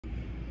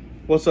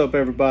What's up,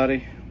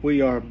 everybody?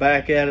 We are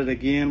back at it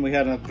again. We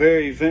had a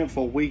very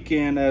eventful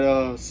weekend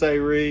at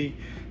Sayre,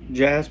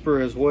 Jasper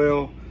as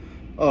well.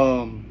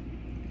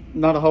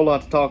 Not a whole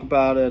lot to talk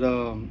about at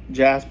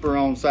Jasper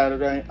on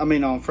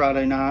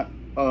Friday night.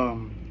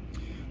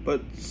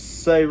 But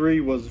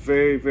Sayre was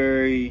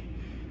very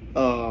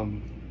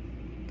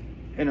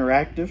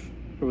interactive.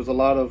 There was a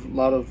lot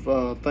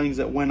of things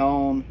that went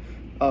on.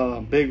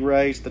 Big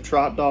race. The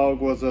Trot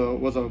Dog was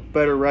a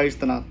better race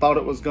than I thought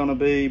it was going to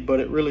be, but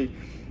it wasn't.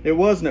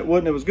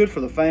 It was good for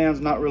the fans,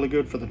 not really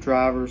good for the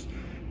drivers.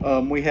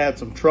 We had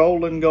some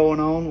trolling going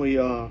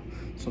on.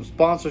 Some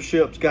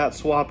sponsorships got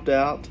swapped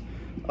out.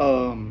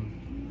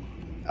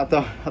 I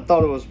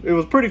thought it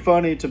was pretty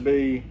funny to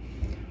be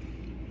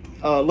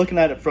looking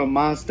at it from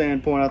my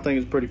standpoint. I think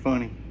it's pretty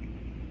funny.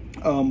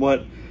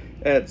 But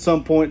at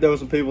some point there was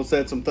some people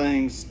said some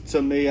things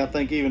to me, I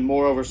think even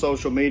more over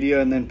social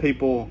media, and then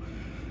people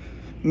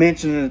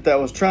mentioning that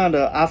was trying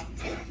to,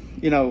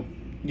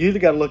 you either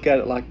got to look at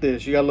it like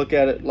this. You got to look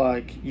at it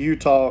like you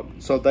talk,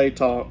 so they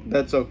talk.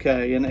 That's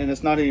okay. And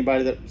it's not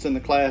anybody that's in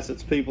the class.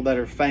 It's people that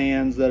are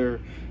fans, that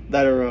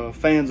are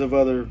fans of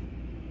other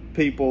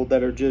people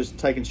that are just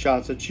taking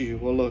shots at you.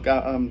 Well, look,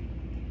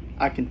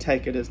 I can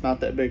take it. It's not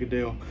that big a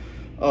deal.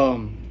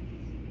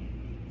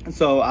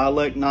 So I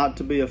elect not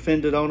to be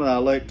offended on it. I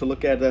elect to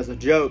look at it as a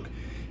joke.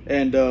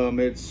 And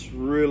it's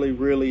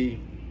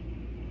really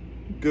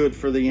good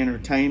for the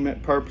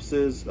entertainment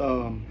purposes.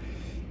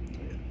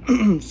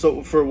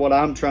 So for what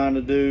I'm trying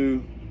to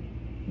do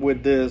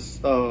with this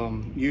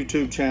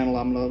YouTube channel,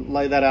 I'm going to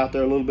lay that out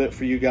there a little bit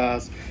for you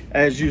guys.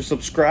 As you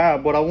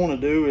subscribe, what I want to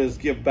do is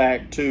give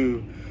back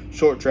to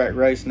short track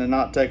racing and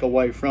not take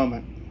away from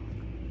it.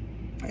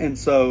 And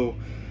so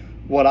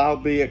what I'll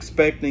be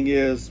expecting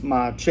is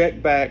my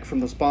check back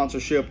from the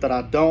sponsorship that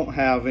I don't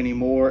have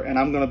anymore, and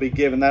I'm going to be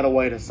giving that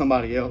away to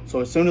somebody else.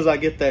 So as soon as I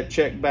get that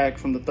check back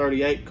from the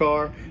 38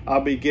 car,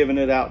 I'll be giving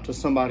it out to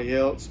somebody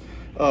else.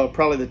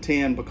 Probably the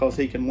 10, because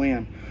he can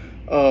win.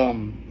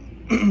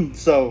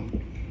 So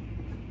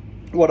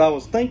what I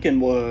was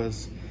thinking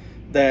was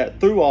that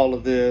through all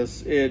of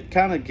this, it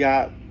kind of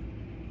got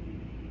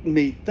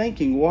me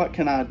thinking, what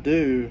can I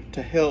do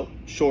to help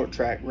short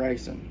track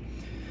racing?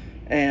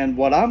 And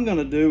what I'm going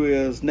to do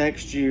is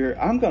next year,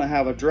 I'm going to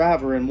have a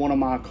driver in one of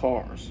my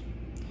cars.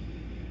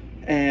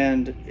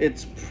 And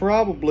it's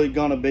probably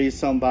going to be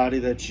somebody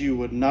that you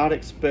would not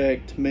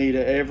expect me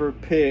to ever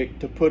pick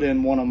to put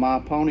in one of my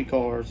pony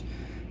cars.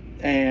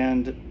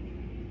 And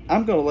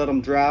I'm going to let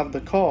them drive the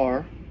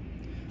car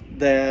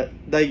that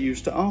they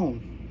used to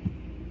own.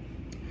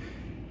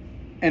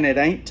 And it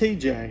ain't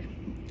TJ,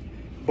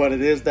 but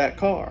it is that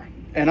car.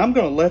 And I'm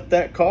going to let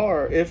that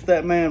car, if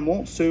that man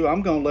wants to,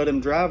 I'm going to let him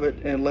drive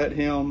it and let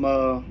him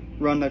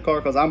run that car,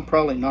 because I'm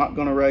probably not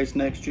going to race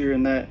next year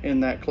in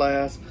that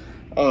class.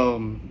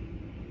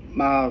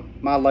 My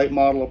late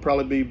model will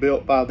probably be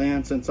built by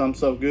then. Since I'm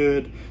so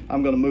good,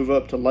 I'm going to move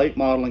up to late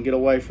model and get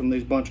away from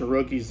these bunch of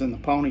rookies in the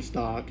pony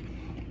stock.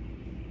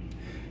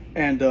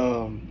 And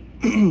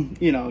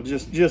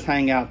just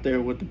hang out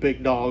there with the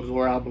big dogs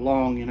where I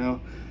belong.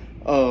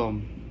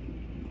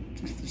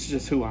 It's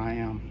just who I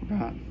am,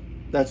 right?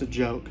 That's a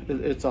joke.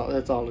 That's all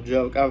a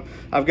joke.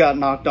 I've got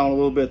knocked on a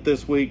little bit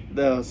this week.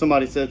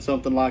 Somebody said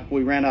something like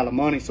we ran out of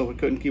money, so we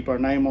couldn't keep our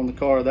name on the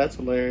car. That's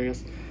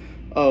hilarious.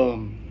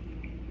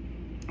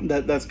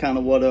 That's kind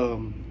of what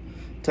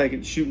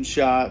shooting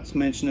shots,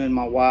 mentioning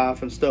my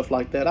wife and stuff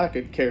like that. I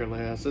could care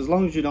less, as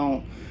long as you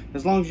don't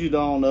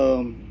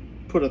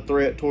put a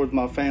threat towards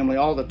my family.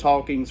 All the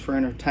talkings for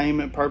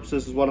entertainment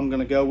purposes is what I'm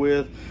going to go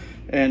with,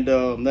 and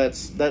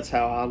that's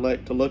how I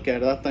like to look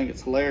at it. I think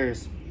it's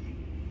hilarious.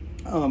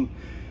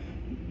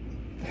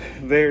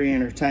 Very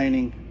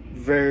entertaining,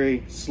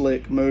 very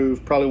slick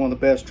move. Probably one of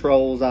the best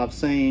trolls I've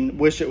seen.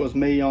 Wish it was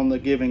me on the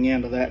giving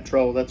end of that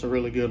troll. That's a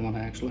really good one,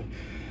 actually.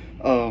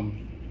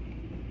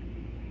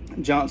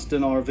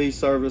 Johnston RV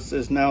Service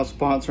is now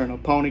sponsoring a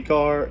pony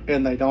car,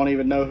 and they don't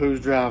even know who's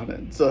driving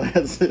it. So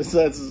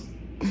that's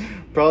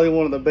probably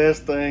one of the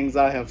best things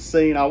I have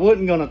seen. I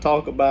wasn't going to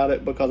talk about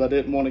it because I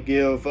didn't want to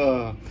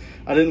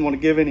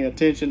give any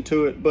attention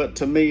to it, but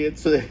to me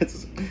it's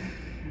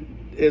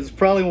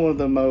probably one of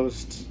the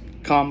most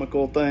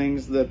comical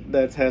things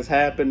that has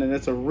happened, and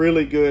it's a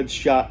really good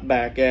shot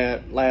back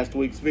at last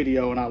week's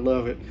video, and I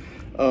love it.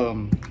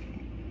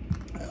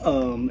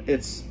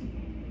 It's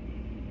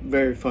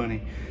very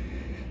funny.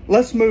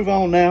 Let's move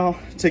on now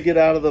to get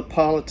out of the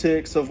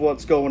politics of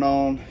what's going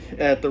on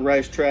at the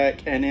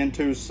racetrack and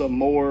into some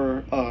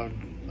more,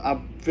 I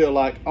feel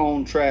like,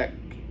 on-track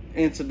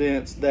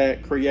incidents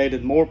that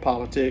created more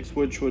politics,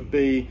 which would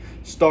be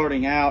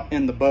starting out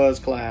in the Buzz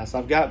class.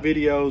 I've got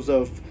videos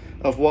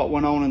of what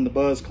went on in the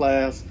Buzz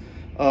class.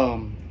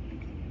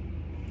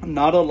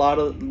 Not a lot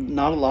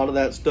of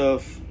that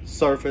stuff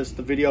surfaced.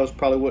 The videos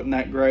probably wasn't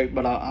that great,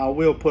 but I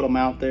will put them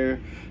out there,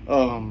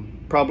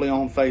 probably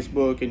on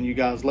Facebook, and you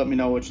guys let me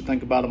know what you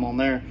think about them on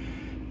there.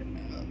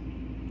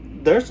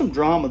 There's some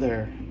drama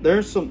there.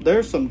 There's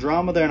some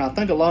drama there, and I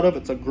think a lot of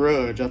it's a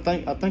grudge. I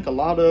think a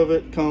lot of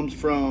it comes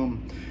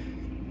from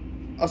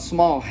a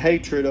small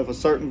hatred of a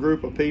certain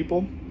group of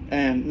people.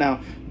 And now,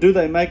 do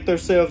they make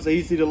themselves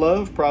easy to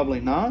love? Probably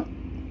not.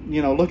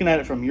 You know, looking at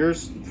it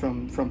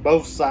from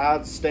both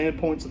sides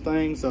standpoints of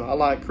things, I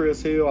like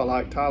Chris Hill, I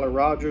like Tyler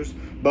Rogers,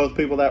 both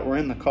people that were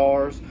in the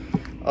cars.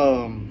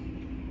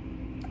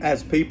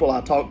 As people,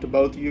 I talk to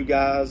both of you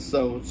guys,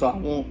 so I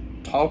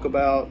won't talk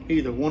about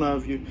either one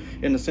of you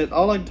in the sense.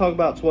 All I can talk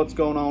about is what's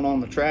going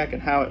on the track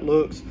and how it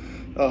looks.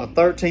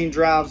 13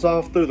 drives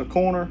off through the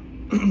corner.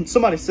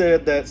 Somebody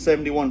said that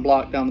 71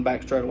 blocked down the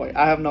back straightaway.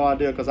 I have no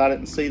idea because I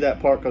didn't see that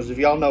part, because if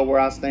y'all know where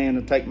I stand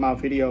and take my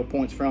video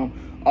points from,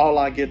 all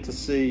I get to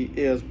see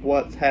is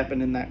what's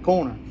happened in that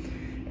corner.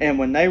 And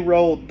when they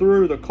rolled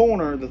through the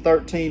corner, the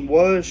 13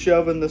 was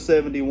shoving the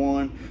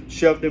 71,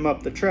 shoved him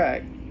up the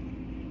track.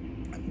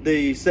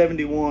 The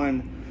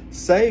 71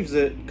 saves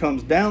it,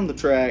 comes down the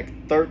track,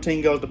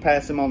 13 goes to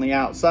pass him on the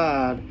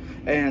outside,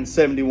 and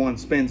 71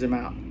 spins him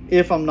out.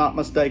 If I'm not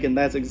mistaken,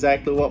 that's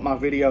exactly what my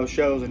video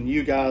shows, and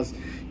you guys.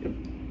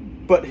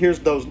 But here's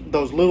those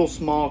little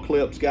small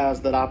clips,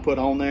 guys, that I put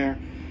on there.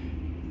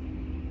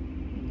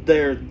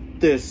 They're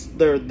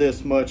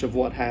this much of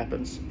what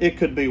happens. It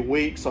could be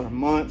weeks or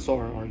months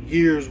or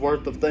years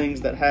worth of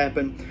things that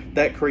happen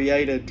that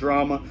created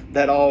drama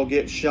that all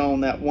gets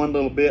shown that one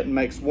little bit and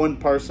makes one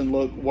person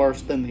look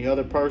worse than the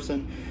other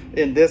person.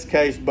 In this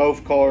case,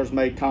 both cars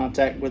made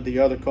contact with the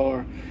other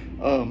car.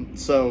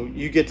 So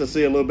you get to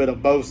see a little bit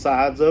of both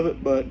sides of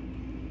it, but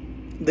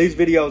these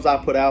videos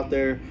I put out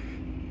there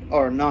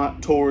are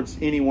not towards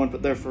anyone,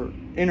 but they're for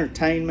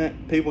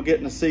entertainment, people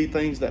getting to see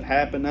things that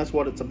happen. That's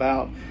what it's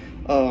about.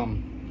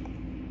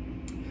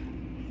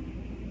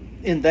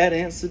 In that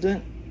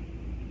incident,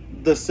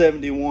 the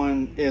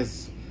 71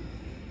 is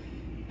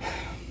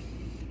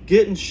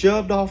getting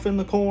shoved off in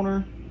the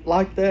corner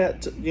like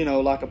that, you know,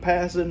 like a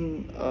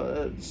passing,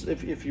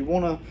 if you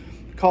want to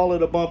call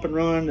it a bump and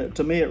run.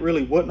 To me, it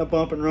really wasn't a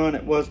bump and run.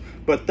 It was,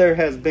 but there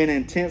has been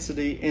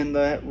intensity in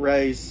that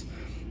race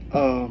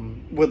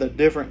with a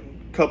different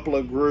couple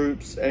of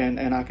groups,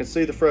 and I can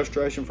see the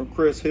frustration from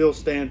Chris Hill's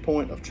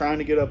standpoint of trying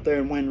to get up there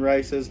and win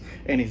races,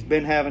 and he's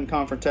been having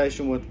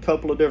confrontation with a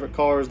couple of different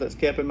cars that's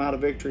kept him out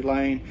of victory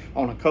lane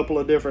on a couple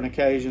of different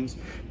occasions.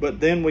 But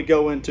then we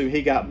go into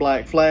he got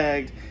black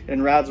flagged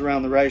and rides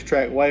around the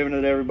racetrack waving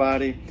at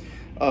everybody.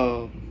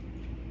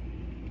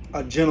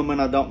 A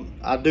gentleman,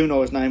 I do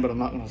know his name, but I'm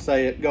not going to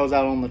say it, goes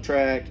out on the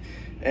track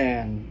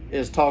and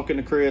is talking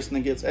to Chris and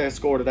then gets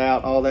escorted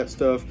out, all that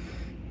stuff.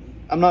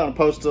 I'm not going to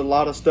post a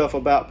lot of stuff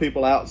about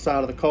people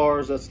outside of the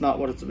cars. That's not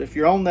what it's. If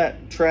you're on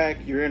that track,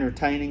 you're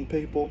entertaining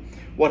people.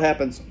 What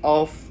happens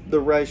off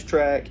the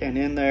racetrack and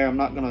in there, I'm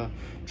not going to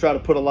try to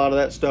put a lot of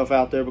that stuff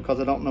out there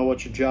because I don't know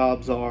what your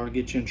jobs are,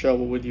 get you in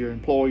trouble with your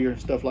employer and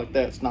stuff like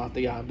that. It's not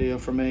the idea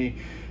for me.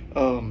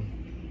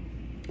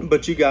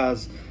 But you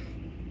guys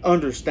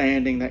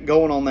understanding that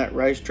going on that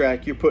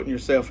racetrack, you're putting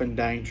yourself in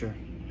danger.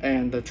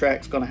 And the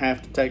track's going to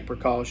have to take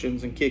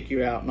precautions and kick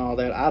you out and all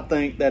that. I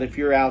think that if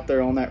you're out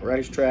there on that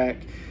racetrack,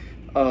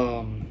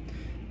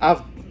 I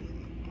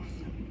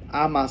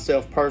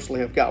myself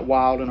personally have got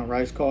wild in a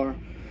race car,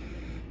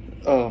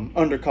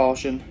 under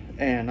caution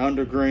and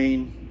under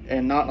green,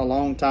 and not in a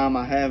long time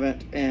I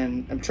haven't,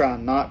 and I'm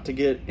trying not to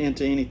get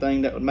into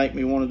anything that would make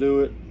me want to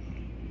do it.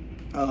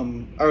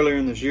 Earlier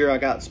in this year, I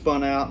got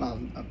spun out,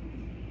 and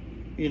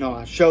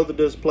I showed the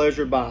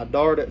displeasure by a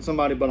dart at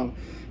somebody, but I'm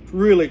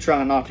really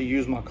trying not to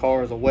use my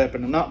car as a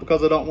weapon, and not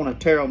because I don't want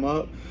to tear them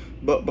up,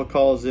 but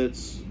because it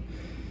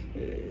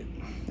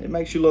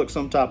makes you look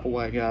some type of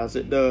way, guys.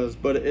 It does,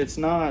 but it's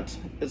not.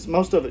 It's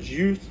most of it's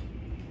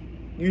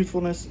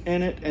youthfulness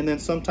in it, and then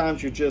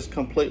sometimes you're just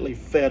completely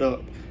fed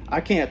up. I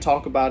can't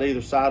talk about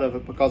either side of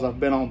it because I've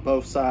been on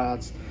both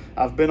sides.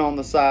 I've been on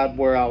the side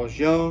where I was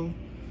young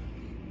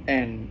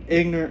and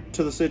ignorant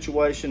to the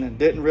situation and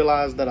didn't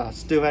realize that I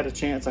still had a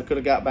chance. I could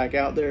have got back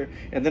out there.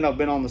 And then I've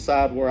been on the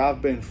side where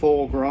I've been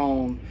full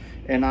grown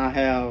and I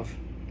have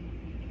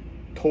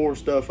tore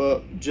stuff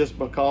up just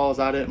because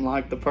I didn't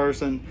like the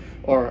person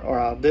or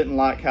I didn't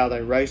like how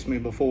they raced me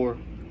before.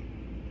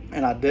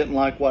 And I didn't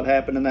like what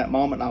happened in that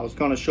moment. I was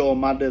going to show them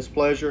my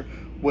displeasure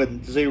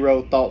with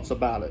zero thoughts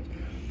about it.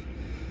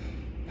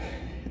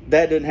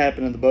 That didn't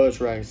happen in the Buzz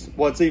race.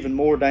 What's even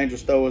more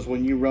dangerous, though, is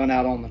when you run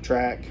out on the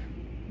track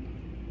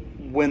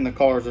when the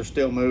cars are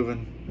still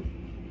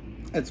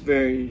moving. It's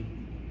very,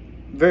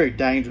 very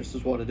dangerous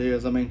is what it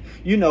is. I mean,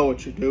 you know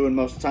what you're doing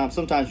most of the time.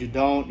 Sometimes you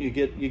don't. You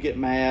get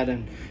mad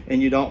and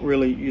you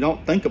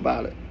don't think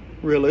about it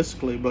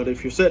realistically. But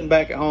if you're sitting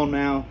back at home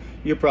now,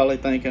 you're probably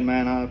thinking,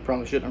 man, I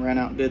probably shouldn't have ran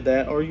out and did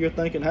that. Or you're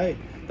thinking, hey,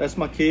 that's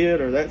my kid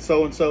or that's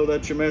so-and-so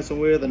that you're messing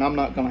with and I'm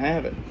not going to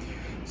have it.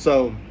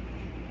 So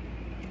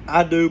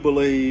I do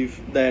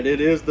believe that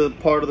it is the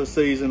part of the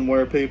season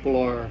where people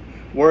are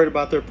worried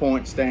about their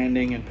point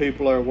standing and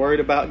people are worried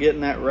about getting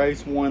that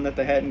race won that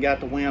they hadn't got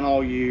to win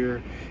all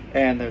year,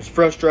 and there's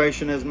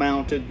frustration is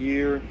mounted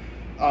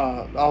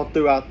all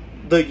throughout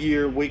the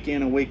year, week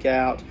in and week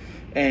out,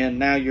 and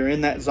now you're in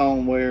that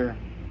zone where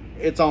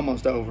it's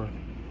almost over.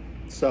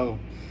 So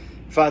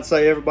if I'd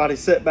say everybody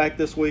sit back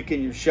this week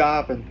in your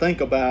shop and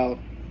think about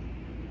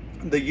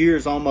the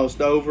year's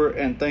almost over,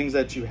 and things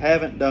that you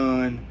haven't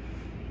done,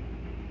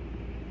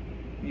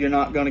 you're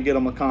not going to get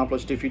them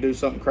accomplished if you do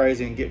something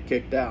crazy and get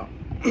kicked out.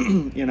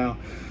 You know,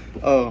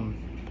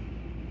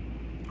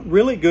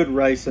 really good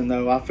racing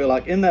though. I feel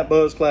like in that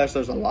Buzz class,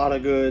 there's a lot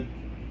of good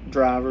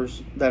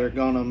drivers that are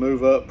going to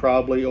move up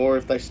probably, or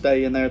if they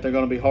stay in there, they're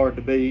going to be hard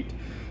to beat.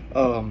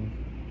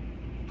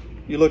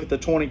 You look at the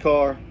 20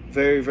 car,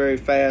 very, very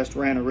fast,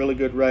 ran a really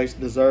good race,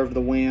 deserved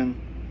the win.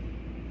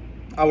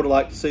 I would have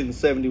liked to see the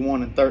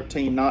 71 and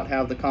 13 not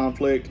have the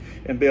conflict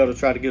and be able to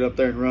try to get up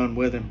there and run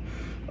with him.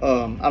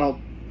 I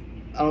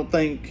don't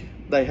think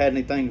they had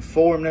anything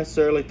for him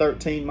necessarily.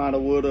 13 might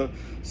have, would have.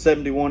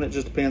 71, it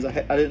just depends. I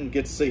didn't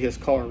get to see his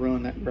car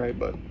run that great,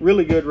 but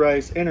really good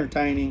race,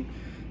 entertaining.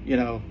 You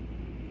know,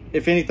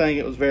 if anything,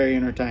 it was very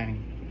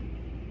entertaining.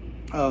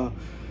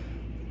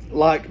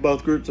 Like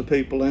both groups of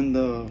people in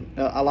the,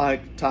 I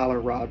like Tyler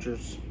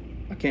Rogers.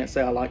 I can't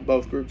say I like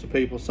both groups of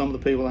people. Some of the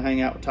people that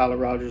hang out with Tyler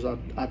Rogers,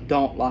 I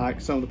don't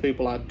like. Some of the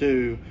people I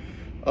do.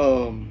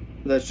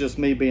 That's just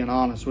me being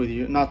honest with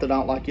you. Not that I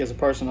don't like you as a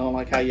person. I don't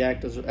like how you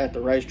act at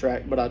the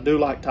racetrack, but I do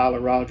like Tyler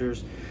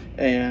Rogers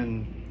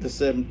and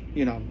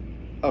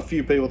a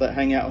few people that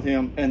hang out with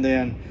him. And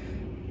then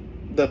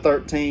the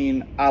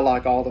 13, I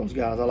like all those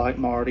guys. I like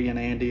Marty and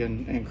Andy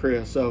and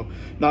Chris. So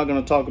not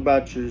going to talk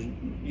about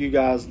you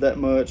guys that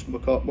much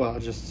because, well, I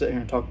just sit here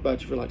and talk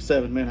about you for like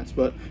 7 minutes,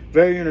 but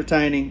very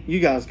entertaining. You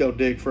guys go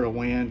dig for a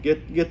win.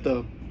 Get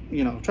the,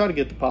 try to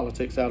get the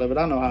politics out of it.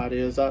 I know how it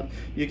is.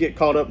 You get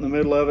caught up in the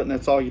middle of it, and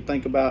that's all you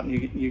think about, and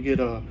you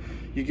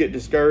get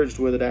discouraged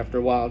with it after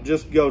a while.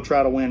 Just go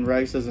try to win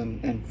races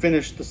and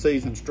finish the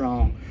season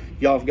strong.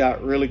 Y'all have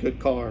got really good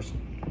cars,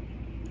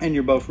 and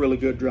you're both really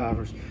good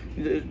drivers.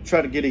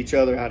 Try to get each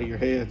other out of your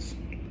heads,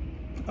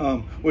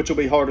 which will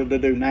be harder to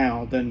do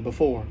now than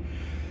before.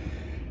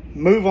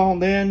 Move on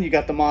then. You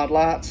got the mod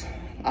lights.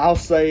 I'll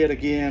say it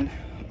again.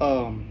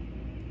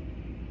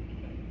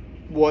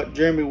 What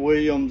Jeremy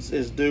Williams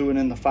is doing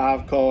in the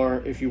 5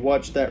 car, if you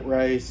watch that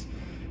race,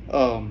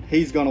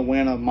 he's going to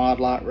win a mod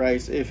light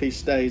race if he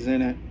stays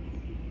in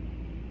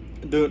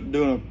it.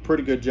 Doing a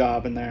pretty good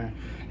job in there.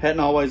 Hadn't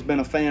always been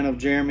a fan of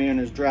Jeremy and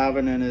his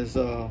driving and his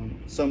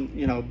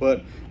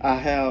but I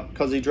have,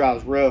 because he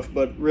drives rough.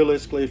 But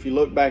realistically, if you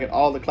look back at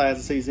all the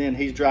classes he's in,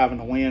 he's driving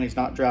to win. He's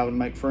not driving to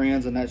make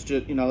friends, and that's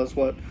just that's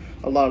what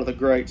a lot of the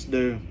greats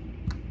do.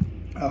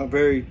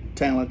 Very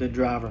talented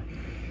driver.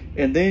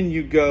 And then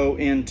you go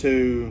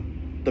into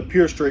the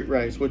Pure Street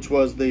race, which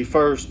was the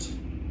first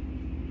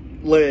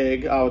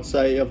leg, I would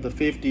say, of the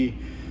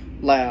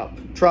 50-lap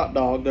Trot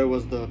Dog. There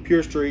was the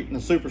Pure Street and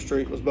the Super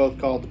Street was both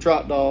called the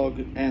Trot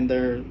Dog, and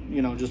they're,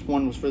 just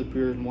one was for the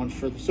Pure and one's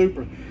for the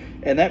Super.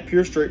 And that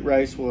Pure Street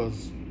race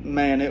was,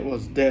 man, it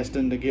was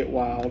destined to get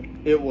wild.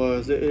 It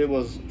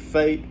was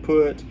fate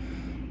put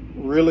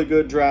really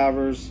good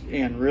drivers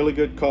in really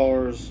good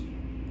cars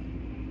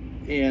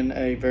in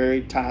a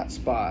very tight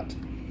spot.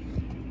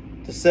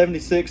 The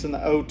 76 and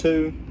the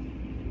 02,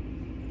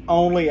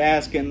 only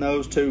asking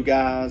those two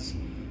guys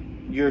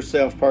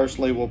yourself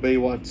personally will be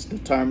what's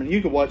determined.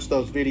 You can watch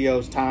those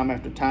videos time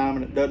after time,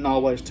 and it doesn't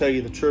always tell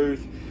you the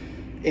truth.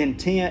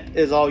 Intent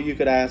is all you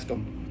could ask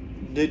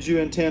them. Did you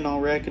intend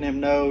on wrecking him?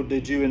 No.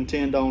 Did you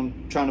intend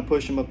on trying to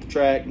push him up the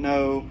track?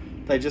 No.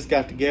 They just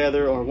got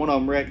together, or one of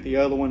them wrecked the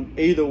other one.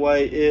 Either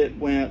way, it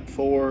went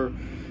for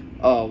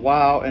a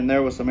while, and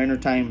there was some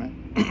entertainment.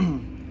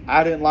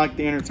 I didn't like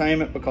the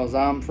entertainment because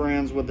I'm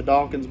friends with the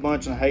Dawkins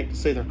bunch, and I hate to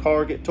see their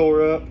car get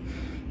tore up.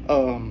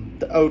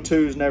 The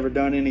O2's never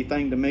done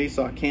anything to me,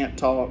 so I can't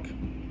talk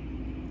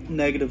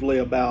negatively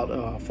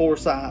about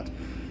Foresight.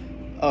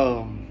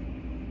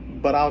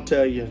 But I'll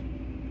tell you,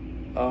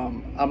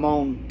 I'm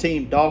on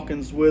Team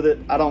Dawkins with it.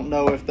 I don't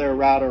know if they're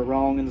right or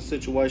wrong in the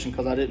situation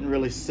because I didn't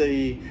really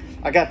see.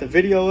 I got the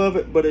video of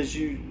it, but as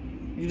you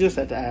just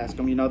have to ask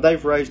them.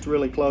 They've raced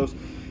really close.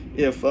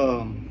 If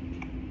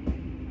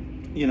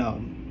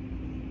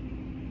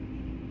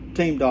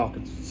Team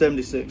Dawkins,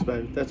 76,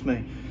 baby, that's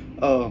me.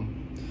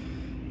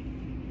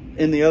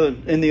 In the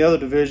other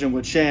division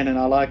with Shannon,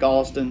 I like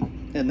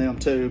Austin and them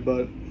too,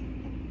 but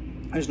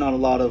there's not a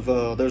lot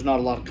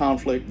of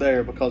conflict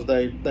there because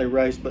they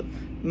race. But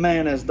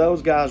man, as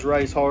those guys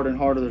race harder and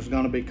harder, there's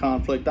going to be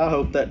conflict. I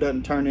hope that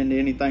doesn't turn into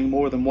anything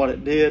more than what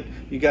it did.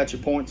 You got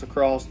your points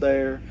across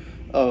there.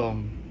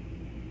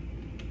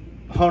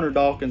 Hunter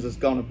Dawkins is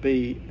going to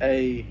be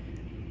a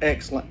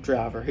excellent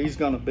driver. He's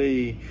going to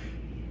be,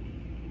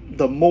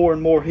 the more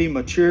and more he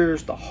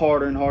matures, the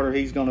harder and harder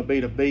he's going to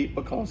be to beat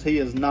because he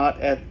is not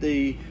at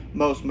the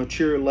most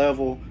mature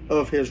level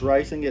of his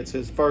racing. It's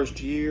his first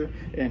year,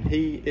 and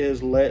he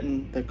is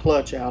letting the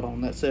clutch out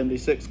on that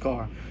 76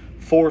 car.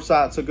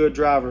 Foresight's a good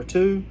driver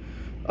too.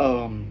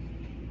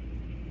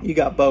 You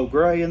got Bo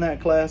Gray in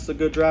that class, a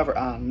good driver.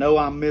 I know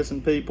I'm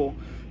missing people,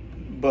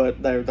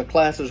 but the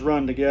classes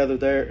run together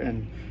there,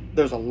 and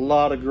there's a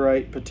lot of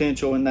great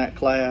potential in that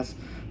class.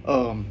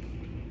 The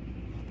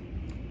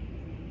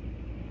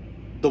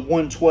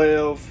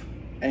 112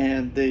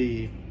 and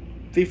the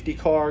 50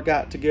 car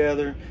got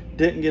together.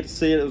 Didn't get to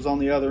see it. It was on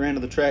the other end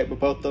of the track, but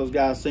both those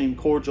guys seemed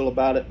cordial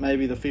about it.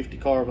 Maybe the 50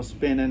 car was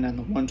spinning and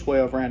the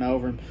 112 ran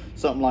over him.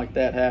 Something like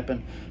that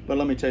happened. But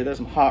let me tell you, there's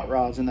some hot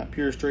rods in that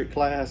pure street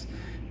class,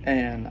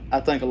 and I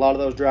think a lot of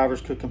those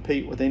drivers could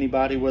compete with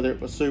anybody, whether it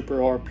was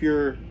super or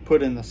pure,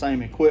 put in the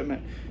same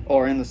equipment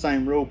or in the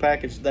same rule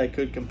package. They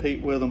could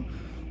compete with them.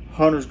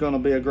 Hunter's going to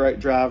be a great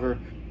driver.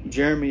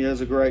 Jeremy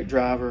is a great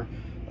driver.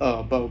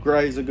 Bo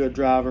Gray's a good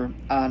driver.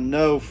 I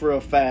know for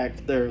a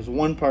fact there's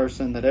one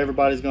person that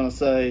everybody's going to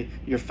say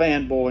you're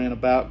fanboying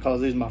about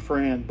because he's my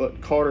friend, but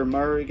Carter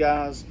Murray,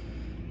 guys,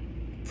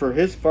 for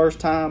his first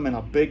time in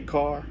a big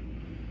car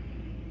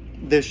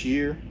this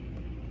year,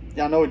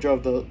 I know he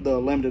drove the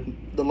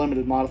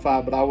limited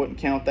modified, but I wouldn't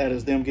count that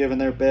as them giving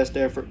their best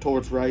effort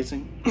towards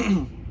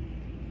racing.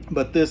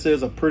 But this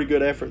is a pretty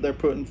good effort they're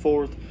putting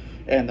forth,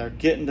 and they're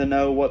getting to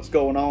know what's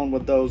going on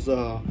with those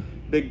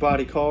big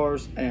body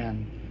cars.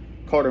 And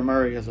Carter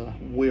Murray is a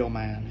wheel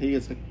man. He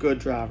is a good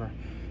driver.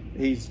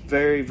 He's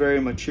very,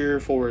 very mature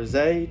for his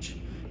age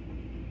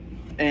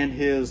and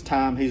his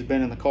time he's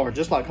been in the car,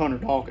 just like Hunter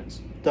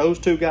Dawkins. Those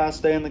two guys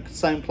stay in the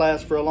same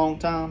class for a long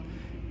time.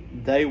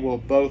 They will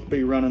both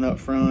be running up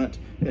front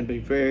and be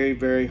very,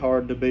 very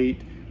hard to beat.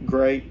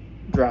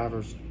 Great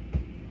drivers.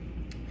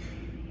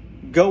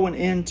 Going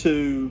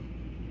into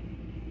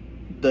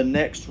the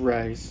next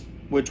race,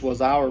 which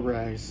was our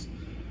race,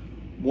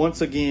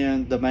 once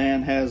again, the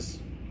man has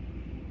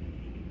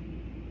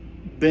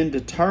been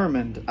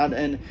determined.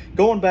 And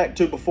going back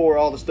to before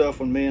all the stuff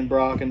when me and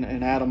Brock and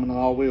Adam and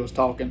all we was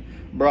talking,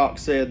 Brock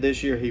said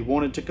this year he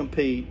wanted to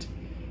compete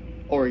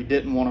or he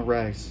didn't want to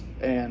race.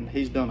 And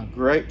he's done a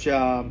great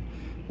job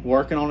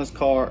working on his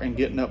car and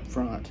getting up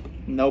front.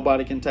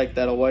 Nobody can take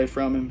that away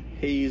from him.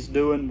 He's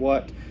doing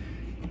what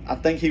I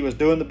think he was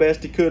doing the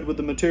best he could with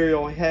the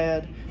material he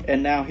had,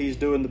 and now he's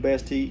doing the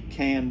best he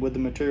can with the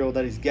material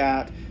that he's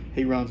got.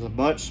 He runs a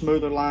much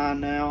smoother line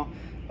now,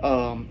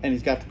 and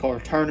he's got the car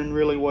turning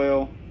really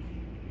well,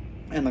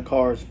 and the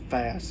car is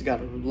fast. He's got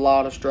a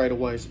lot of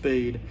straightaway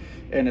speed,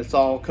 and it's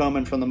all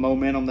coming from the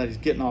momentum that he's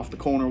getting off the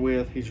corner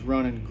with. He's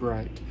running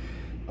great.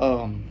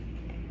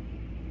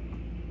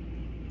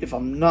 If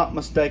I'm not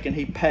mistaken,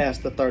 he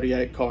passed the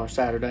 38 car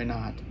Saturday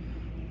night.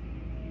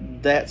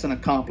 That's an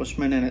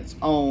accomplishment in its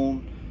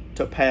own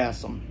to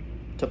pass them.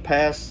 To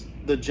pass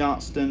the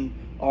Johnston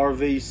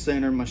RV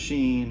Center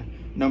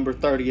machine, number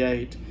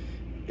 38,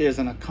 is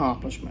an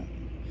accomplishment.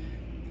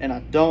 And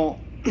I don't...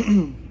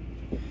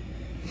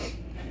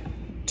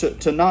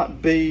 to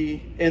not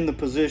be in the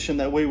position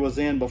that we was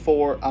in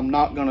before, I'm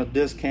not going to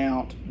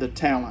discount the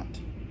talent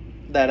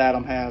that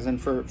Adam has.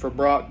 And for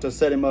Brock to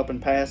set him up and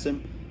pass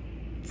him,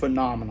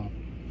 phenomenal.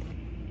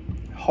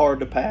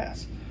 Hard to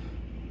pass.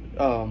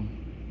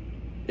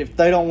 If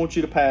they don't want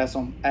you to pass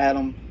them,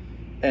 Adam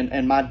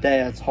and my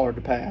dad's hard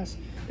to pass.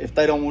 If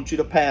they don't want you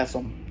to pass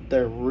them,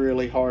 they're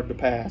really hard to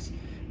pass.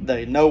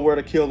 They know where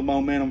to kill the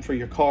momentum for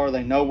your car.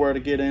 They know where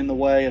to get in the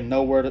way and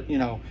know where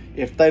to,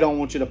 if they don't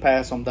want you to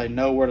pass them, they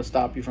know where to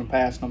stop you from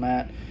passing them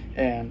at.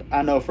 And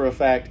I know for a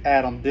fact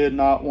Adam did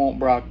not want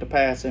Brock to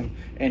pass him,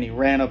 and he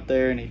ran up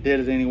there and he did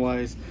it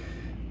anyways.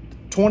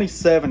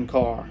 27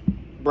 car,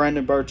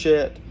 Brandon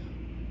Burchett,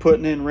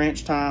 putting in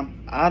wrench time.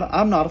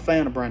 I'm not a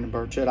fan of Brandon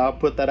Burchett. I'll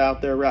put that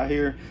out there right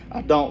here.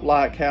 I don't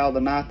like how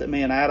the night that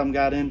me and Adam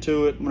got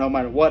into it, no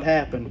matter what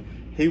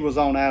happened, he was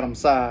on Adam's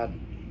side.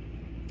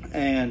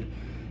 And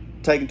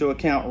take into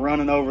account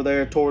running over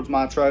there towards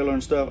my trailer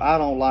and stuff, I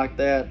don't like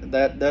that.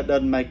 That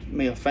doesn't make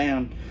me a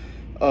fan.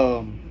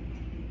 Not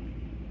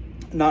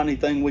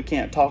anything we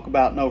can't talk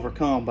about and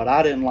overcome, but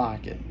I didn't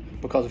like it.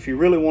 Because if you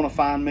really want to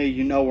find me,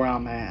 you know where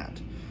I'm at.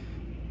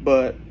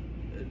 But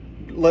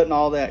letting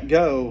all that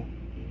go,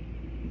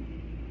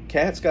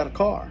 Cat's got a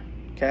car.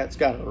 Cat's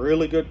got a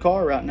really good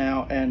car right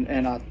now,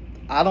 and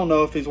I don't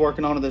know if he's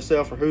working on it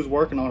himself or who's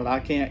working on it. I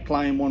can't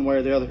claim one way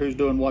or the other who's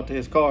doing what to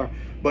his car.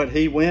 But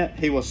he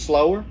was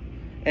slower,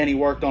 and he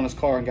worked on his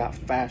car and got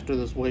faster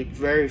this week.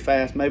 Very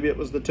fast. Maybe it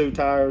was the two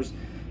tires.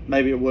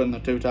 Maybe it wasn't the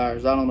two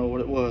tires. I don't know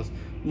what it was.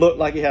 Looked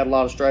like he had a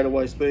lot of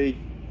straightaway speed.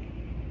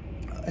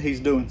 He's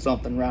doing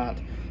something right.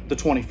 The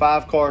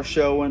 25 car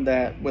showing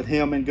that with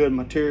him in good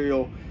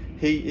material,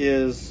 he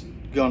is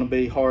going to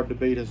be hard to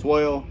beat as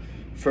well.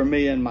 For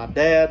me and my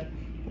dad,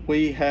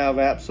 we have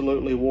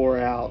absolutely wore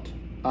out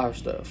our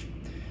stuff.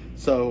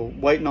 So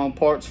waiting on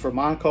parts for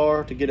my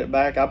car to get it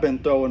back. I've been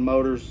throwing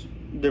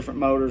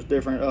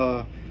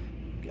different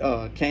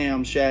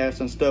cam shafts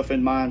and stuff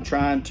in mine,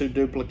 trying to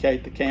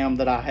duplicate the cam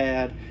that I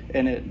had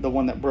and the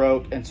one that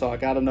broke. And so I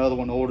got another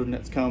one ordered and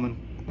it's coming.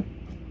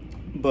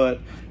 But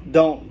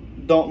don't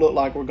look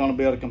like we're going to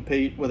be able to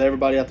compete with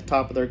everybody at the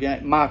top of their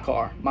game. My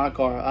car.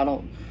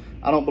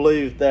 I don't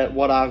believe that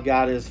what I've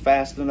got is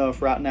fast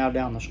enough right now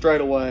down the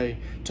straightaway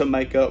to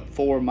make up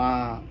for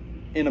my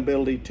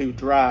inability to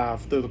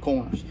drive through the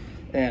corners.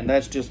 And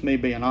that's just me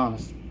being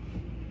honest.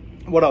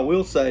 What I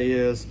will say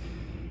is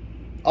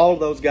all of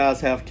those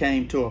guys have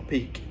came to a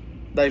peak.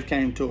 They've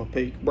came to a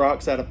peak.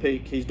 Brock's at a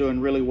peak. He's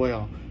doing really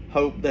well.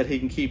 Hope that he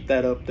can keep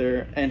that up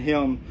there. And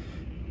him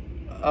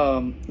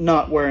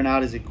not wearing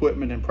out his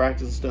equipment in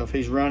practice and stuff.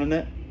 He's running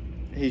it.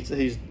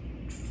 He's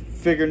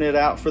figuring it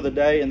out for the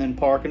day and then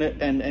parking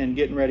it and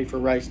getting ready for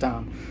race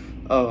time.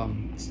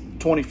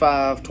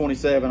 25,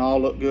 27,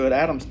 all look good.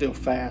 Adam's still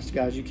fast,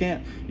 guys. You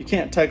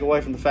can't take away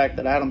from the fact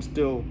that Adam's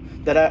still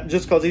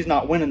just because he's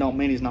not winning don't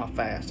mean he's not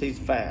fast. He's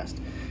fast.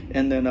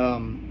 And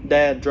then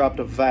Dad dropped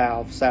a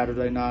valve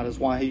Saturday night is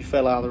why he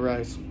fell out of the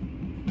race.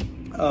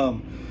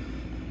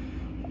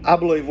 I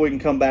believe we can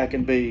come back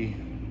and be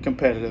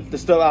competitive. The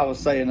stuff I was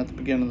saying at the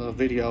beginning of the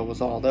video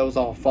was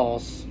all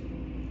false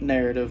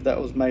narrative.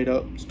 That was made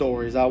up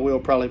stories. I will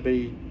probably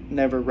be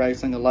never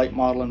racing a late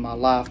model in my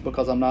life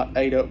because I'm not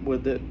ate up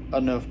with it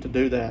enough to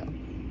do that.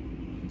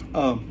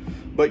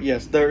 But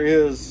yes, there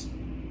is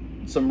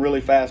some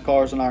really fast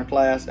cars in our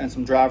class and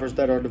some drivers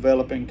that are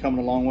developing, coming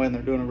a long way, and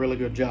they're doing a really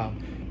good job.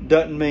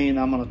 Doesn't mean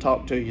I'm going to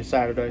talk to you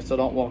Saturday, so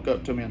don't walk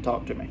up to me and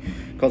talk to me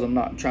because I'm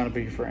not trying to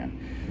be your friend.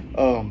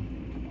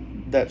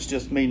 That's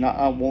just me.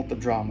 I want the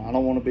drama. I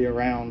don't want to be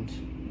around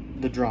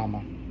the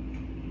drama.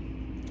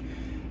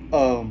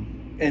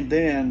 And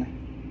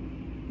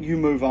then you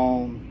move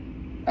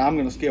on. I'm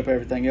going to skip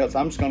everything else.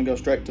 I'm just going to go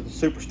straight to the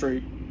Super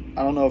Street.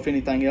 I don't know if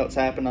anything else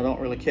happened. I don't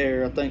really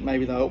care. I think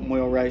maybe the open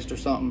wheel raced or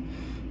something.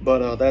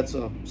 But that's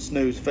a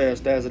snooze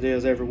fest as it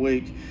is every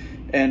week.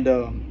 And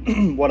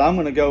what I'm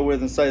going to go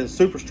with and say the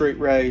Super Street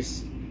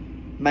race,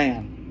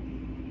 man,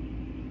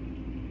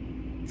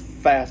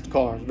 fast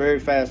cars, very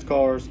fast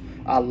cars.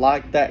 I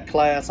like that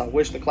class. I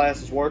wish the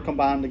classes were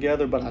combined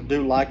together, but I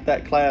do like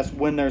that class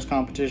when there's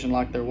competition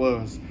like there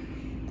was.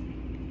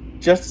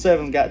 Just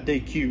 7 got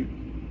DQ'd.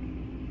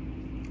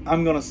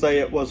 I'm going to say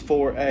it was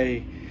for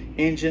a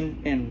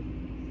engine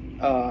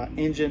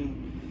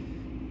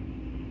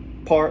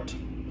part.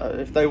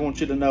 If they want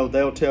you to know,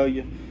 they'll tell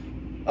you.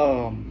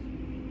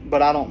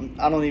 But I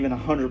don't even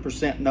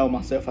 100% know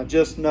myself. I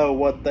just know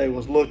what they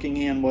was looking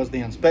in was the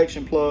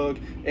inspection plug,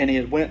 and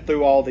it went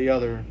through all the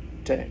other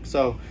tech.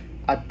 So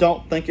I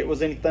don't think it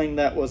was anything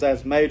that was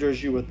as major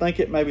as you would think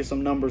it. Maybe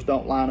some numbers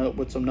don't line up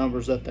with some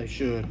numbers that they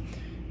should.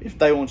 If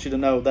they want you to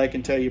know, they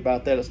can tell you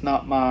about that. It's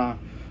not my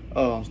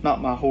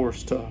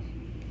horse to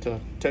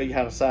tell you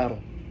how to saddle.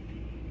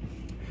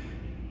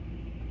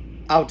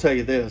 I'll tell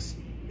you this: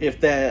 if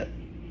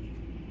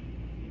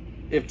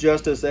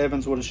Justice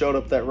Evans would have showed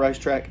up at that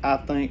racetrack, I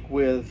think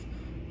with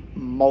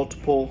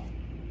multiple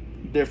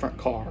different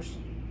cars,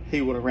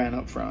 he would have ran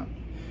up front.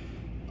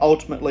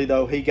 Ultimately,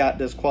 though, he got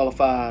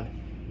disqualified.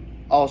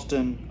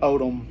 Austin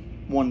Odom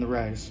won the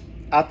race.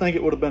 I think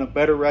it would have been a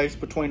better race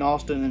between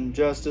Austin and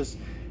Justice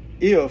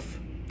if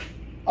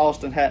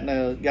Austin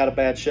hadn't got a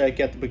bad shake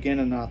at the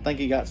beginning. I think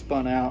he got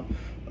spun out.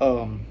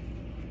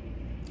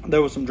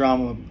 There was some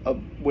drama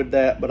with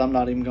that, but I'm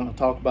not even going to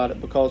talk about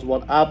it because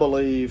what I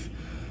believe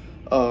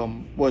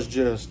was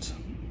just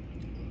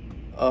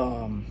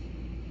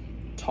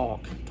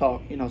talk.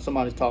 You know,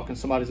 somebody's talking,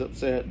 somebody's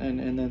upset, and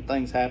then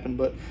things happen,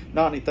 but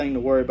not anything to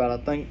worry about.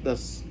 I think the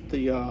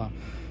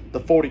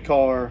 40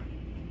 car,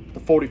 the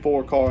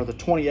 44 car, the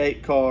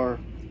 28 car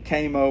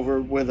came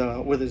over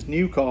with his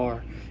new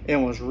car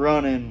and was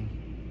running.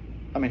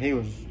 I mean, he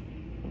was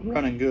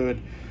running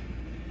good.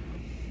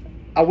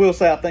 I will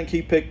say I think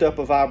he picked up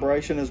a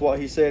vibration is what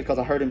he said, because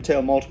I heard him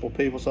tell multiple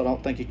people, so I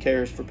don't think he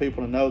cares for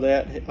people to know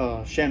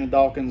that. Shannon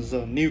Dawkins'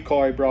 new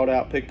car he brought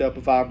out picked up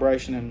a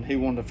vibration, and he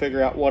wanted to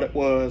figure out what it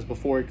was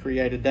before he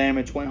created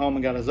damage. Went home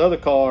and got his other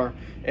car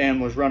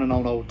and was running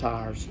on old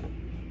tires.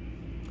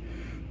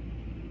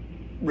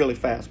 Really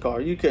fast car.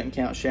 You couldn't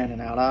count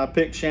Shannon out. I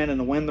picked Shannon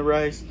to win the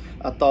race.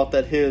 I thought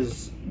that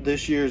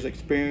this year's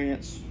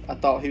experience, I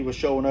thought he was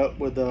showing up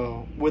with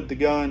the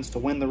guns to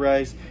win the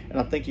race, and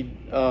I think he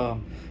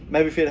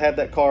maybe if he'd had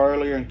that car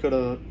earlier and could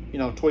have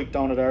tweaked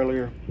on it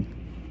earlier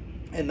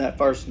in that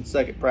first and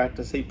second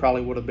practice, he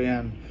probably would have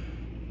been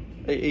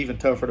even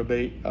tougher to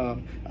beat. I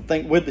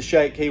think with the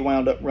shake he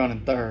wound up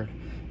running third.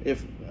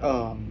 If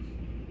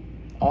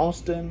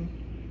Austin,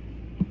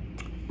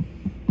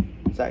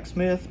 Zach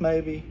Smith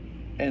maybe,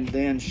 and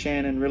then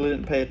Shannon really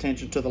didn't pay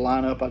attention to the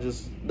lineup.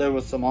 There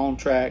was some on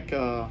track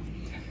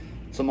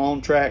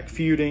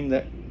feuding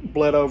that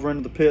bled over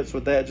into the pits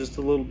with that just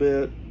a little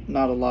bit.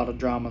 Not a lot of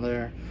drama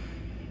there.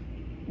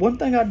 One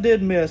thing I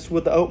did miss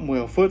with the open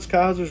wheel, Foots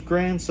Kaiser's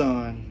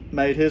grandson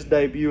made his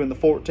debut in the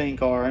 14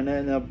 car, and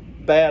then a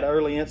bad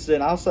early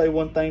incident. I'll say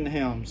one thing to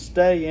him: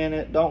 stay in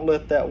it. Don't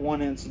let that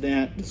one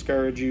incident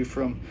discourage you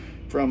from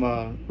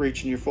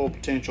reaching your full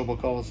potential,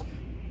 because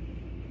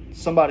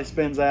somebody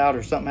spins out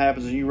or something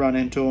happens and you run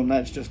into them,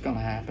 that's just going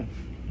to happen.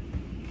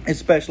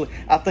 Especially,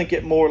 I think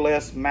it more or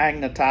less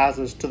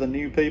magnetizes to the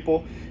new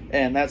people,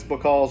 and that's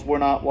because we're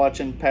not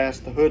watching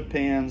past the hood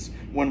pins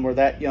when we're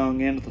that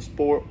young into the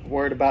sport,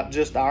 worried about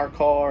just our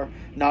car,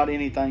 not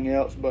anything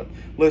else. But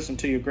listen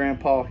to your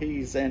grandpa.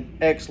 He's an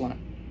excellent,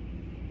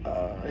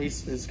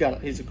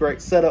 he's a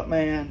great setup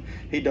man.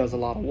 He does a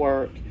lot of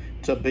work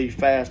to be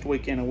fast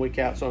week in and week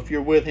out. So if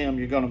you're with him,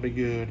 you're going to be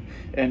good.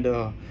 And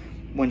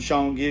when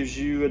Sean gives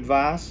you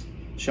advice,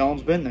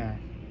 Sean's been there.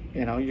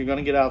 You know, you're going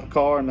to get out of the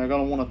car and they're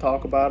going to want to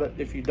talk about it.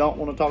 If you don't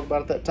want to talk about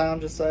it at that time,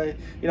 just say,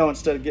 you know,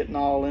 instead of getting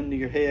all into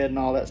your head and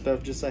all that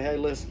stuff, just say, hey,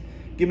 listen,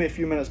 give me a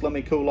few minutes, let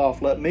me cool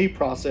off, let me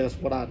process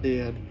what I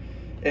did,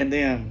 and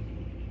then,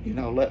 you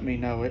know, let me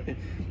know it.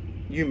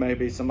 You may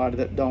be somebody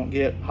that don't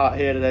get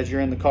hot-headed as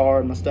you're in the car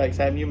and mistakes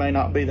happen. You may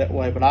not be that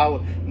way, but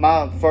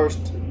my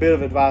first bit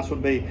of advice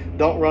would be,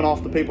 don't run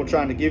off the people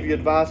trying to give you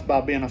advice by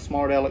being a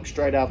smart aleck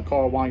straight out of the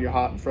car while you're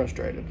hot and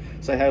frustrated.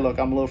 Say, hey, look,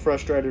 I'm a little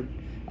frustrated,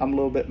 I'm a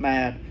little bit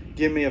mad.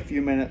 Give me a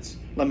few minutes,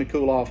 let me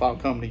cool off, I'll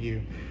come to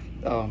you.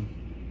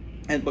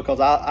 And because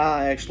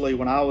I actually,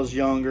 when I was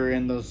younger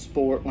in the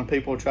sport, when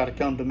people try to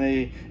come to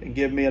me and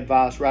give me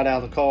advice right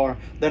out of the car,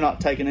 they're not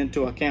taking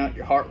into account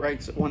your heart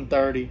rate's at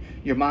 130,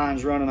 your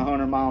mind's running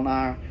 100 mile an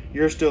hour,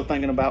 you're still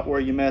thinking about where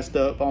you messed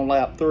up on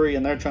lap 3,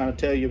 and they're trying to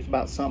tell you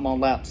about something on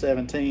lap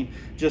 17.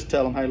 Just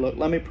tell them, hey, look,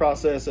 let me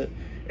process it,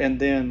 and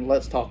then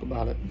let's talk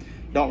about it.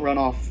 Don't run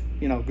off,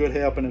 you know, good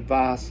help and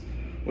advice,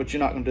 which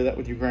you're not going to do that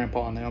with your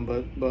grandpa and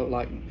them, but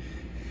like,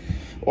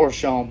 or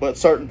Sean, but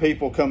certain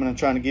people coming and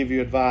trying to give you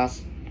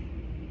advice,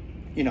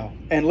 you know,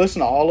 and listen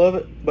to all of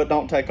it, but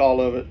don't take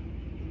all of it.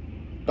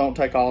 Don't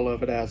take all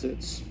of it as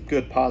it's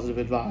good, positive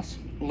advice.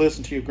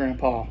 Listen to your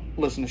grandpa,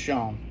 listen to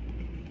Sean,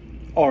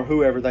 or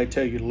whoever they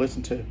tell you to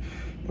listen to,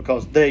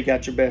 because they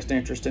got your best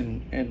interest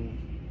in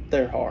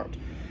their heart.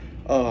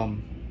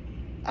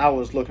 I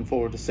was looking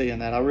forward to seeing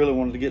that. I really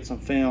wanted to get some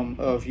film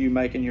of you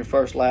making your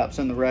first laps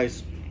in the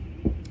race.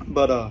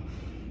 But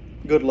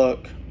good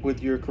luck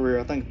with your career.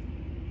 I think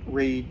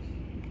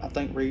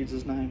Reed's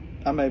his name.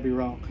 I may be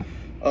wrong.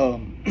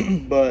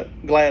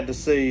 But glad to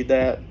see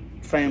that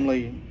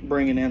family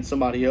bringing in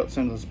somebody else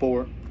into the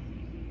sport.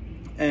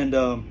 And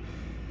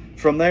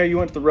from there, you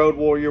went to the Road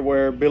Warrior,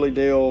 where Billy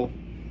Dill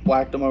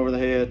whacked him over the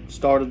head.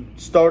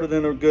 Started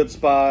in a good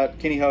spot.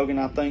 Kenny Hogan,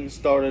 I think,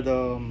 started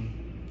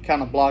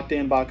kind of blocked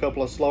in by a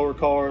couple of slower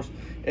cars,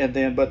 and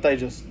then but they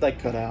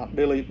cut out.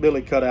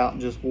 Billy cut out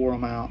and just wore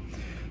them out.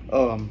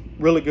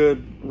 Really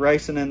good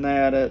racing in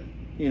that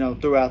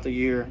throughout the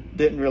year.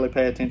 Didn't really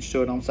pay attention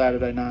to it on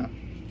Saturday night.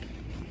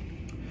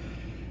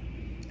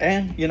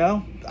 And,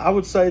 I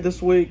would say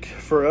this week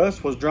for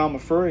us was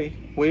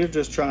drama-free. We're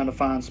just trying to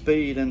find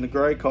speed in the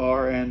gray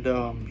car and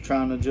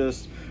trying to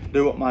just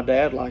do what my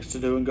dad likes to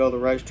do and go to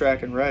the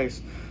racetrack and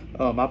race.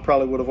 I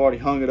probably would have already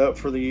hung it up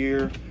for the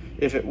year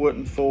if it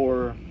wasn't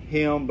for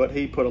him, but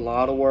he put a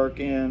lot of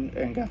work in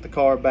and got the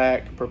car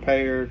back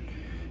prepared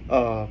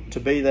to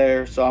be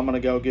there. So I'm going to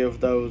go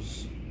give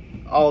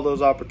all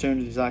those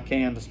opportunities I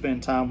can to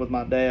spend time with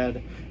my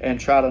dad and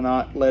try to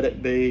not let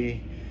it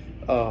be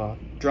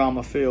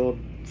drama-filled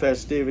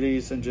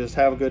festivities, and just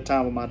have a good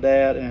time with my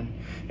dad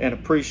and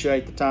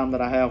appreciate the time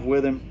that I have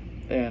with him.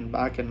 And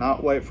I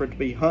cannot wait for it to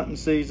be hunting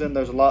season.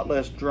 There's a lot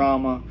less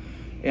drama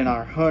in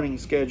our hunting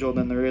schedule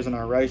than there is in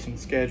our racing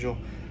schedule.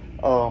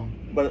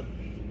 But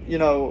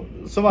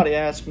somebody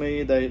asked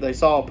me, they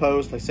saw a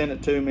post, they sent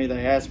it to me,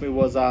 they asked me,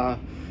 was I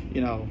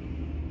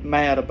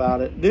mad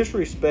about it?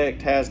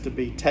 Disrespect has to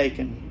be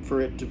taken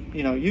for it to,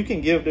 you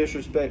can give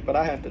disrespect, but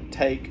I have to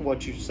take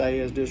what you say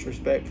as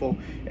disrespectful,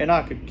 and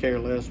I could care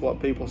less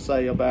what people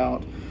say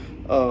about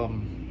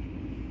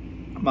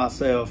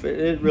myself.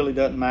 It really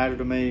doesn't matter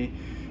to me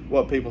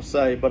what people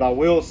say, but I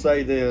will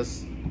say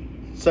this: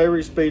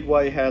 Sayre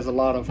Speedway has a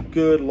lot of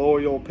good,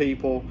 loyal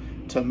people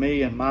to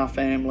me and my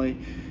family,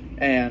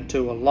 and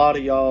to a lot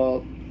of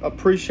y'all.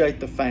 Appreciate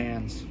the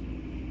fans.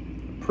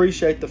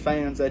 Appreciate the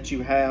fans that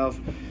you have,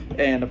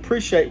 and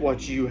appreciate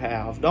what you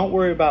have. Don't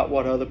worry about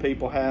what other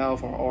people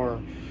have,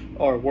 or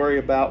worry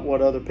about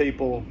what other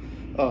people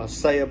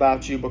say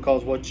about you,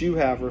 because what you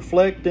have,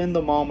 reflect in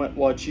the moment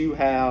what you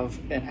have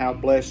and how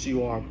blessed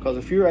you are. Because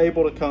if you're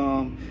able to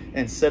come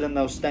and sit in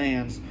those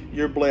stands,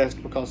 you're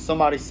blessed, because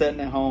somebody sitting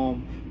at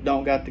home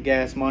don't got the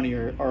gas money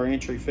or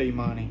entry fee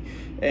money.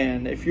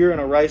 And if you're in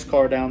a race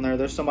car down there,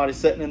 there's somebody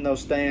sitting in those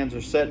stands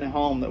or sitting at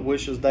home that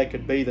wishes they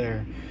could be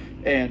there.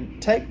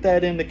 And take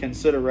that into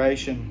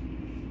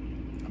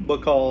consideration,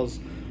 because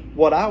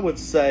what I would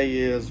say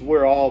is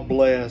we're all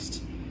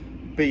blessed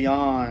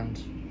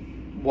beyond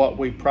what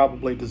we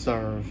probably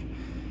deserve,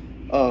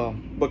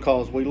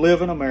 because we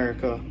live in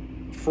America,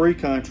 free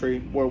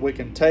country, where we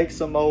can take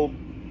some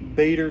old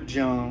beater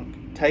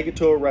junk, take it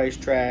to a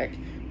racetrack,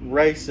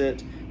 race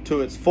it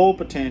to its full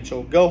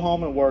potential, go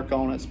home and work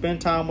on it,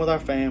 spend time with our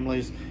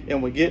families,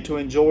 and we get to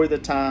enjoy the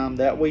time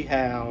that we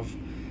have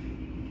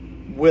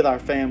with our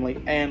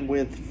family and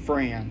with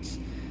friends.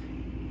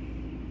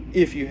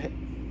 If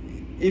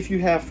you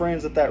have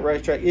friends at that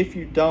racetrack, if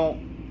you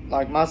don't,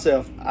 like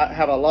myself,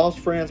 have I lost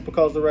friends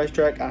because of the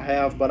racetrack? I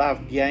have, but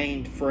I've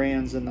gained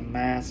friends in the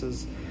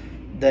masses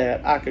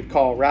that I could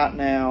call right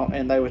now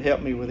and they would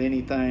help me with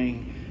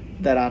anything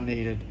that I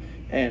needed.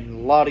 And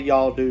a lot of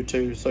y'all do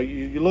too. So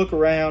you look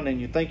around and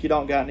you think you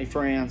don't got any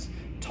friends,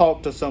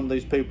 talk to some of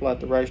these people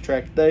at the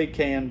racetrack.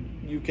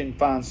 You can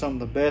find some of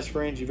the best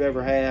friends you've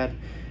ever had,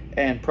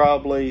 and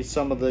probably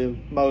some of the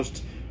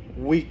most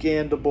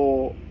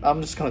weekendable,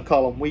 I'm just going to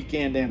call them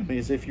weekend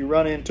enemies. If you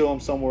run into them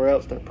somewhere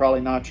else, they're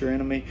probably not your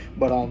enemy.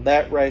 But on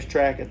that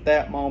racetrack at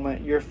that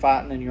moment, you're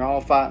fighting, and you're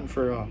all fighting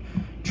for a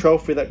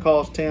trophy that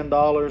costs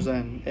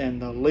 $10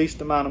 and the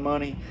least amount of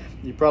money.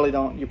 You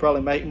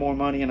probably make more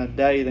money in a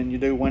day than you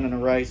do winning a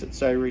race at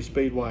Sayre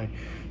Speedway.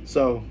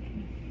 So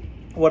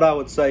what I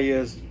would say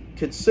is,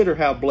 consider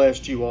how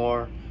blessed you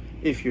are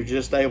if you're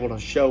just able to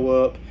show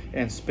up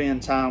and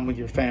spend time with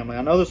your family.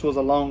 I know this was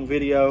a long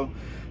video.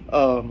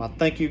 I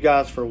thank you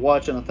guys for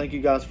watching. I thank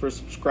you guys for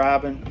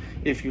subscribing.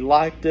 If you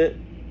liked it,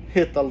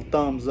 hit the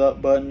thumbs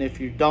up button. If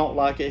you don't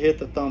like it, hit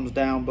the thumbs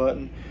down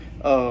button.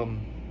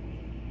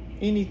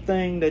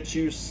 Anything that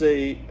you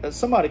see,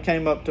 somebody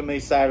came up to me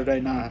Saturday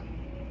night,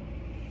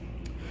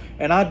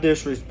 and I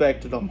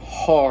disrespected them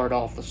hard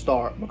off the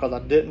start because I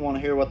didn't want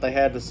to hear what they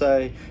had to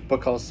say,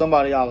 because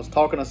I was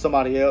talking to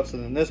somebody else,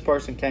 and then this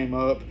person came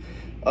up,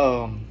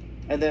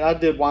 and then I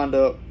did wind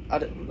up,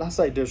 I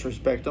say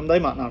disrespect them. They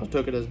might not have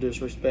took it as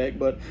disrespect,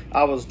 but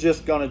I was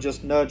just going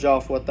to nudge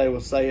off what they were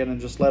saying and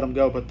just let them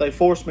go. But they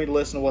forced me to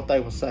listen to what they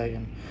were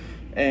saying.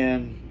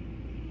 And,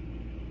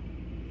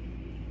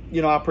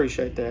 you know, I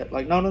appreciate that.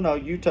 Like, no,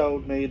 you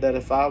told me that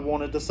if I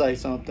wanted to say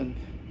something,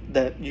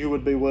 that you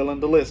would be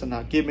willing to listen.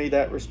 Now, give me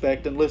that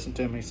respect and listen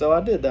to me. So I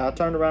did that. I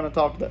turned around and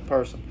talked to that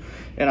person.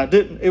 And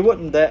it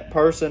wasn't that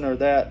person or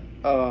that,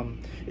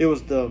 it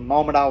was the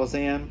moment I was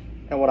in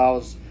and what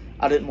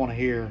I didn't want to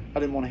hear. I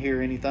didn't want to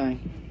hear anything.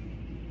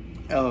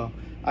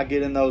 I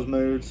get in those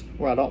moods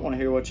where I don't want to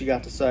hear what you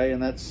got to say,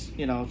 and that's,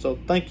 you know, so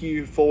thank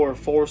you for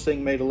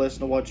forcing me to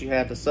listen to what you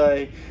had to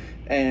say,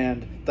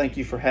 and thank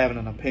you for having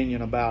an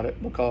opinion about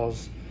it,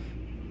 because,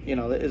 you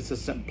know, it's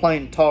just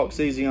plain talk's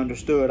easy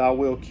understood. I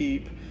will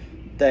keep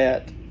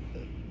that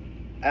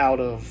out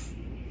of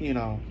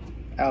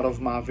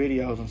my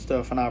videos and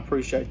stuff, and I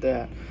appreciate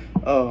that.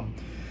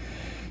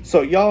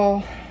 So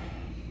y'all,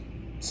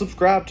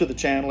 subscribe to the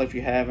channel if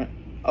you haven't.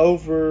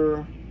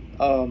 Over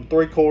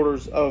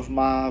 3/4 of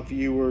my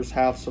viewers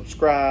have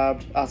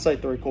subscribed. I say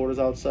 3/4.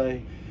 I would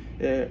say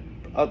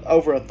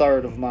over a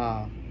third of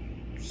my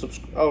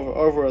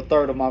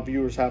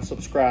viewers have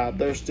subscribed.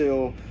 There's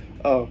still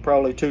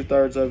probably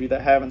 2/3 of you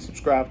that haven't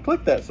subscribed.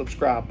 Click that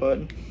subscribe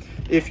button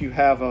if you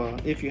have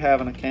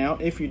an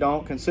account. If you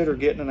don't, consider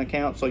getting an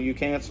account so you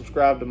can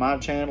subscribe to my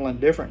channel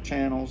and different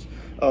channels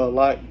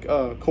like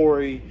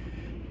Corey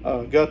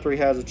Guthrie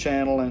has a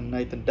channel, and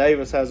Nathan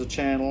Davis has a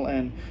channel,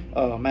 and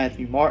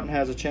Matthew Martin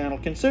has a channel.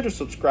 Consider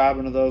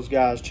subscribing to those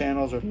guys'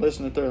 channels or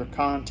listening to their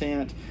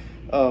content.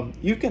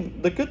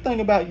 The good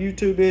thing about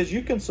YouTube is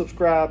you can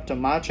subscribe to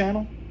my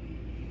channel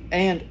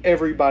and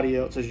everybody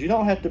else's. You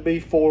don't have to be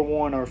for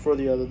one or for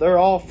the other. They're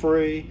all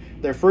free.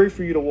 They're free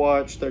for you to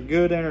watch. They're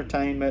good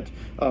entertainment.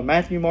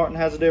 Matthew Martin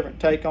has a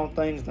different take on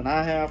things than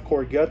I have.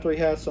 Corey Guthrie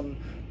has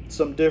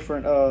some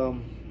different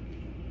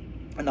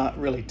not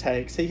really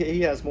takes.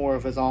 He has more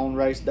of his own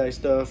race day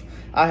stuff.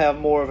 I have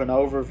more of an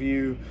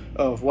overview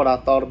of what I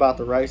thought about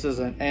the races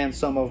and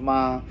some of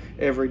my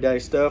everyday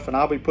stuff, and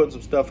I'll be putting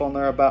some stuff on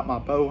there about my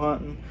bow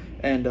hunting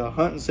and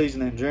hunting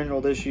season in general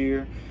this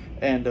year,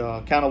 and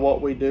kind of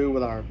what we do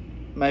with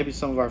maybe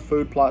some of our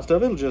food plot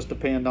stuff. It'll just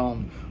depend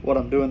on what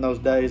I'm doing those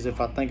days.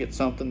 If I think it's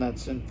something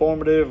that's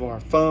informative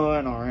or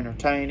fun or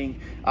entertaining,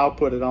 I'll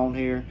put it on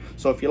here.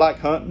 So if you like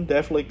hunting,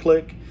 definitely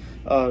click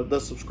the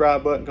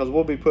subscribe button, because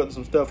we'll be putting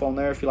some stuff on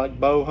there. If you like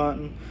bow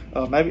hunting,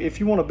 maybe if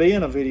you want to be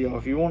in a video,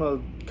 if you want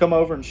to come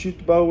over and shoot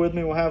the bow with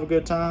me, we'll have a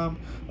good time.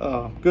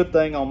 Good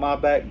thing on my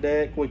back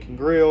deck, we can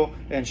grill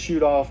and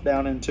shoot off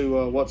down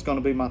into what's going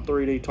to be my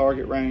 3D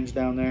target range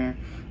down there.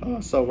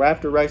 So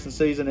after racing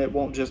season, it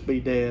won't just be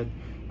dead.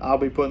 I'll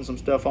be putting some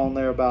stuff on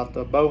there about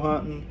the bow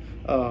hunting,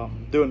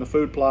 doing the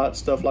food plots,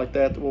 stuff like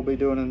that we'll be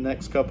doing in the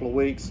next couple of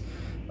weeks.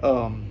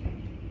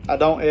 I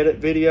don't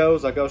edit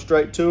videos. I go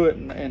straight to it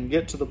and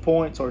get to the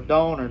points, or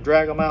don't, or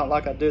drag them out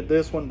like I did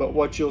this one. But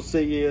what you'll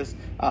see is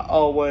I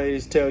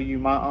always tell you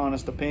my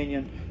honest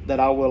opinion that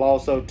I will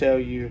also tell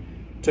you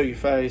to your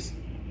face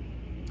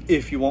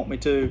if you want me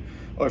to,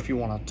 or if you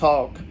want to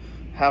talk,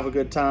 have a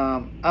good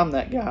time. I'm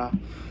that guy.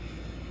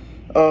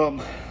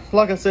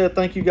 Like I said,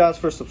 thank you guys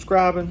for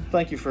subscribing.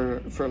 Thank you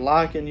for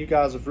liking. You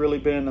guys have really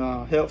been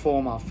helpful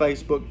on my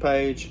Facebook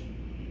page.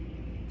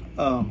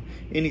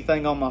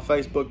 Anything on my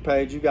Facebook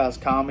page, you guys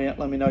comment,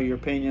 let me know your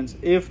opinions.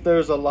 If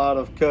there's a lot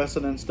of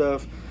cussing and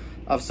stuff,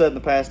 I've said in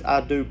the past, I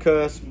do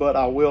cuss, but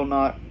I will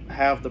not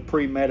have the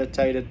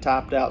premeditated,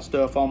 typed out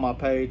stuff on my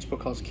page,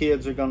 because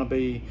kids are going to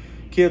be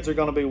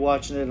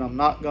watching it, and I'm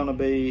not going to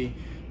be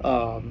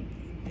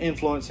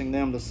influencing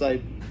them to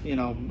say, you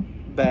know,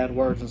 bad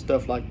words and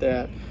stuff like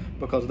that,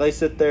 because they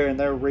sit there and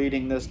they're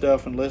reading this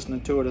stuff and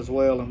listening to it as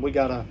well, and we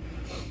got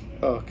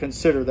to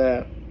consider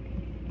that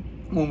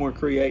when we're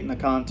creating the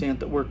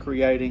content that we're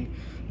creating.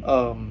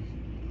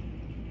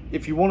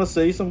 If you want to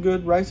see some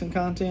good racing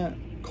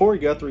content, Corey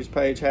Guthrie's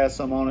page has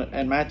some on it,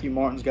 and Matthew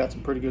Martin's got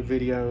some pretty good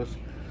videos.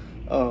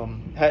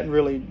 Hadn't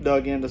really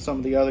dug into some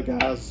of the other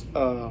guys'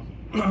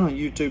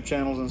 YouTube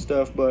channels and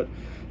stuff, but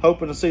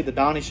hoping to see the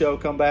Donnie Show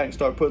come back and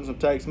start putting some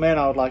takes. Man,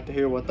 I would like to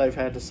hear what they've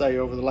had to say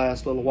over the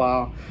last little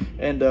while.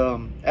 And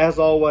as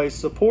always,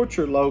 support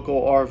your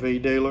local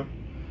RV dealer,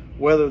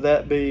 whether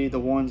that be the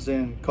ones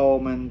in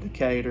Coleman,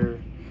 Decatur,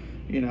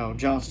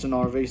 Johnston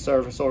RV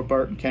Service, or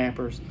Burton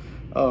Campers.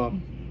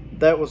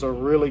 That was a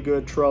really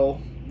good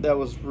troll. That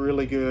was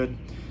really good.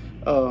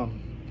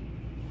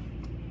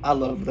 I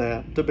love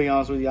that. To be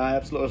honest with you, I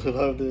absolutely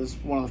love this.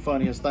 One of the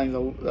funniest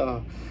things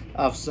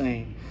I've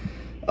seen.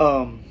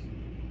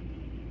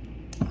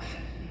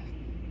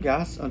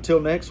 Guys, until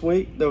next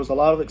week, there was a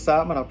lot of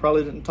excitement. I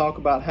probably didn't talk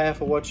about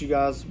half of what you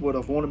guys would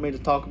have wanted me to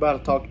talk about. I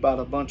talked about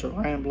a bunch of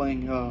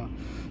rambling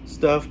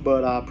stuff,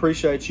 but I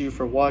appreciate you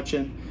for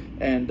watching,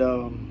 and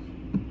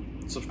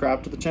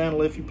subscribe to the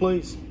channel if you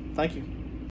please. Thank you.